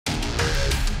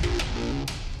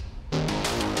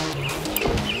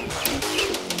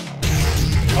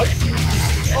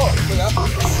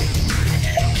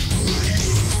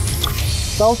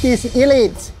Saltist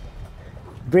Elite.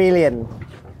 Brilliant.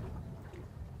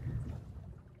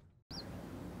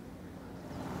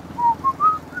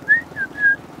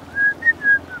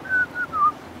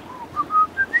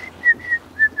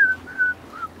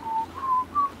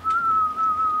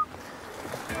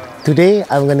 Today,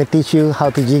 I'm going to teach you how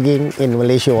to jigging in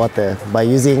Malaysia water by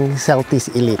using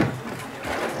Saltist Elite.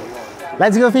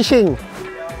 Let's go fishing!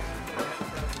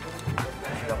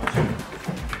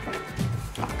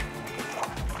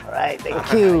 Alright,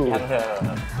 thank you!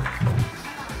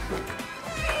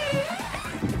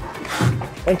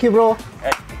 Thank you, bro!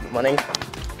 Hey, good morning.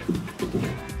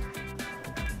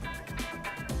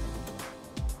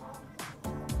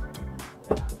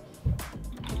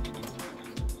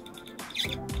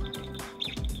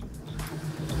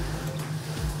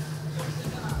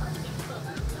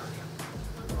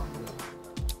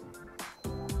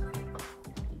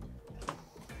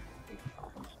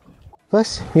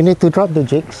 First, you need to drop the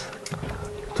jigs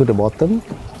to the bottom.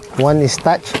 One is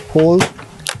touch, hold,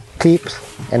 clips,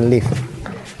 and lift.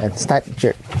 And start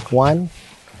jerk. 1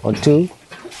 or 2,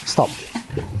 stop.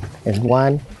 And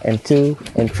 1 and 2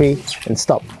 and 3 and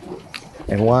stop.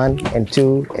 And 1 and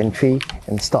 2 and 3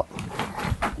 and stop.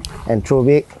 And throw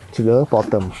back to the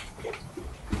bottom.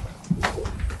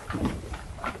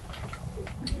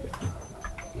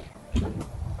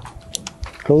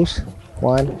 Close.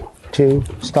 1, 2,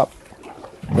 stop.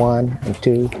 1 and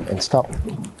 2 and stop,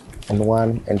 and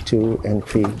 1 and 2 and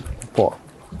 3, 4,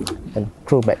 and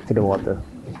throw back to the water.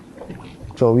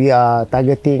 So we are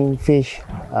targeting fish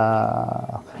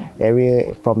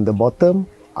area from the bottom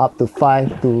up to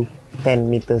 5 to 10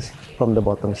 meters from the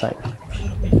bottom side.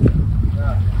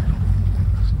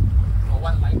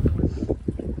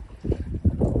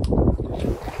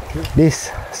 This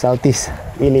Saltist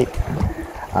Elite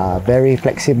very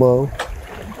flexible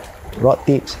rod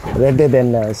tips rather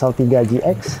than Saltiga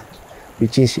GX,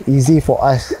 which is easy for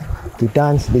us to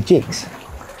dance the jigs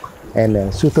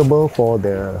and suitable for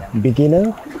the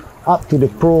beginner up to the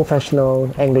professional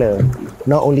angler.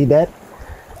 Not only that,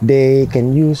 they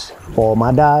can use for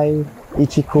madai,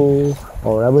 ichiku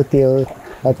or rubber tail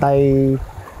Thai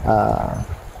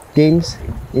games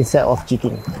instead of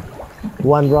jigging.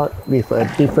 One rod with a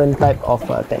different type of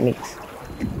techniques.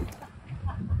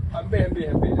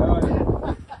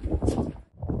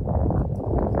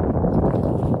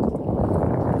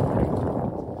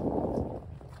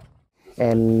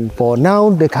 And for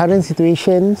now, the current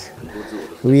situations,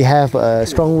 we have a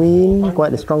strong wind,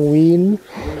 quite a strong wind,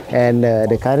 and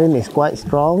the current is quite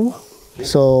strong.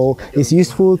 So it's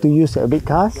useful to use a big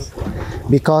cast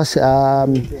because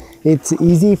it's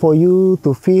easy for you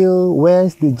to feel where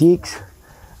the jigs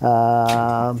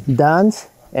dance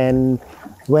and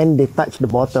when they touch the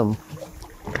bottom.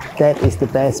 That is the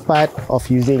best part of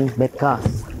using bait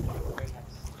cast.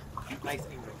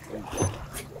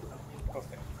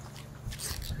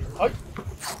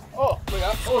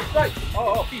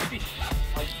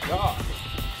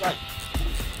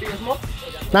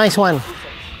 Nice one.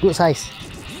 Good size.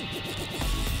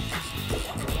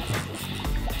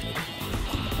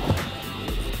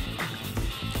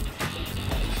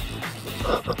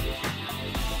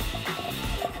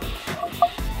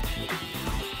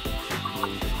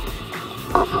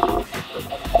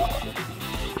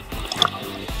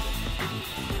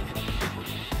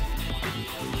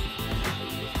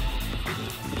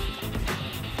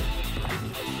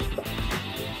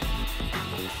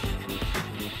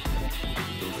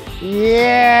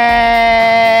 Yeah!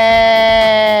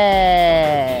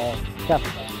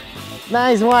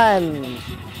 Nice one!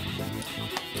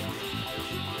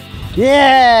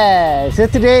 Yeah! So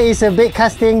today is a bait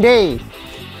casting day.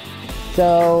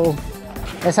 So,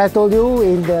 as I told you,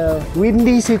 in the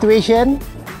windy situation,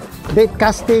 bait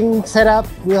casting setup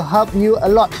will help you a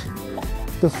lot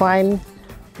to find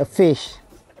a fish.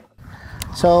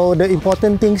 So the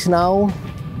important things now,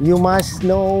 you must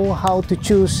know how to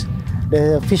choose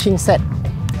the fishing set.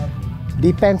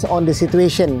 Depends on the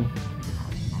situation.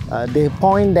 The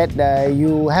point that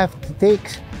you have to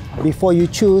take before you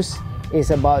choose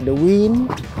is about the wind,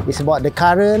 it's about the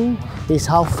current, is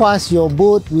how fast your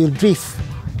boat will drift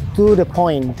to the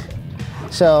point.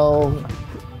 So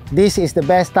this is the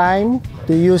best time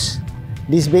to use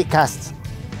these bait casts.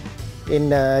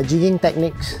 In jigging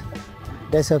techniques,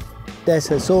 there's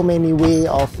so many way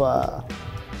of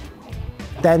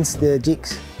dance the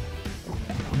jigs.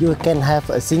 You can have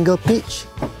a single pitch,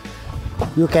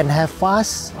 you can have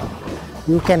fast,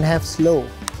 you can have slow.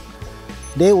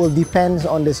 They will depend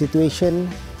on the situation,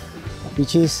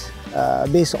 which is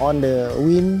based on the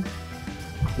wind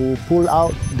who pull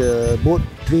out the boat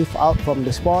drift out from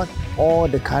the spot or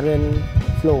the current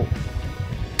flow.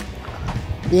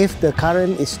 If the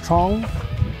current is strong,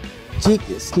 jig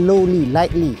slowly,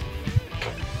 lightly,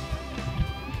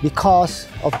 because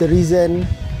of the reason,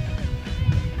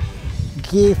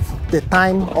 give the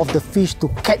time of the fish to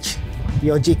catch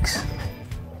your jigs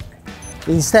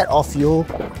instead of you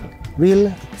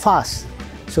reel fast,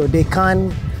 so they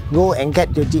can't go and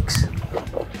get your jigs.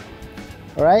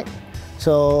 Alright,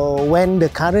 so when the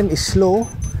current is slow,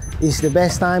 is the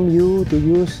best time you to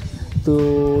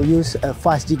use a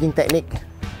fast jigging technique,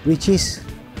 which is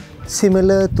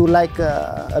similar to like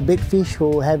a big fish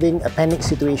who having a panic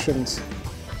situations.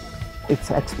 It's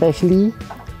especially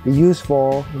used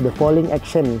for the falling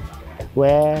action,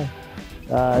 where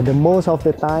the most of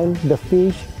the time the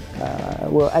fish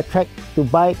will attract to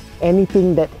bite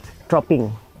anything that's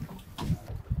dropping.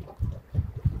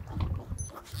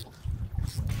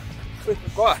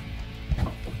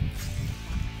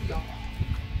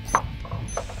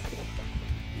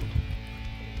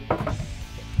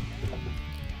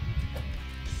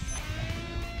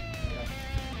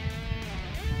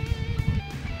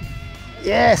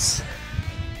 Yes!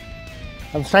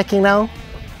 I'm striking now.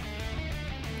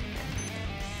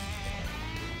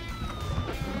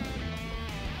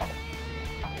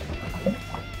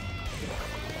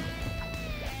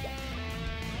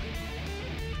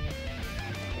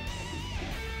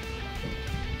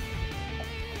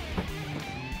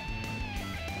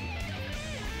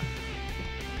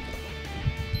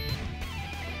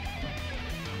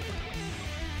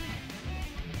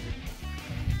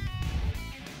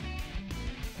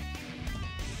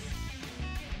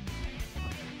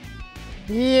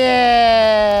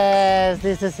 Yes,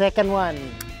 this is the second one.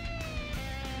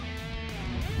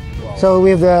 So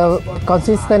with the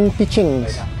consistent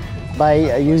pitchings by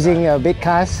using a bait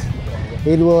cast,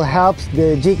 it will help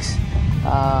the jigs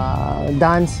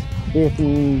dance with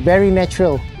very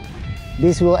natural.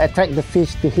 This will attract the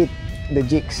fish to hit the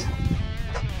jigs.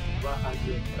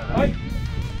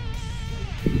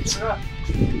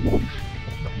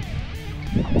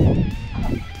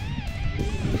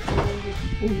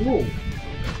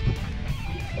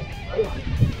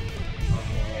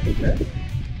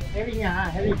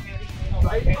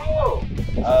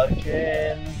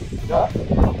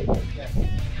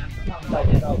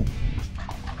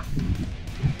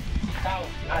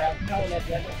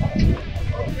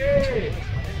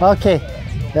 Okay,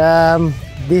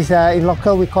 this in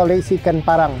local we call it ikan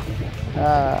parang.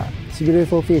 It's a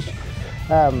beautiful fish.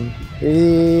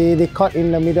 They caught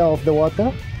in the middle of the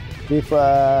water with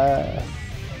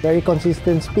very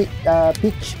consistent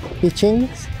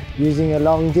pitchings using a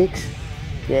long jigs.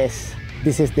 Yes,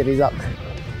 this is the result.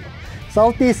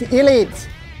 Saltist Elite,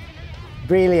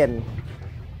 brilliant.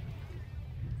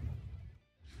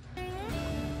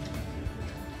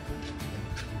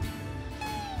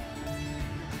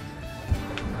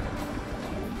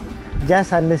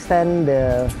 Just understand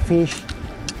the fish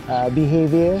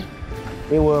behavior.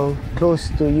 It will close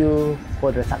to you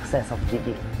for the success of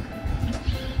jigging.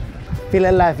 Feel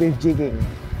alive with jigging.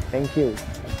 Thank you.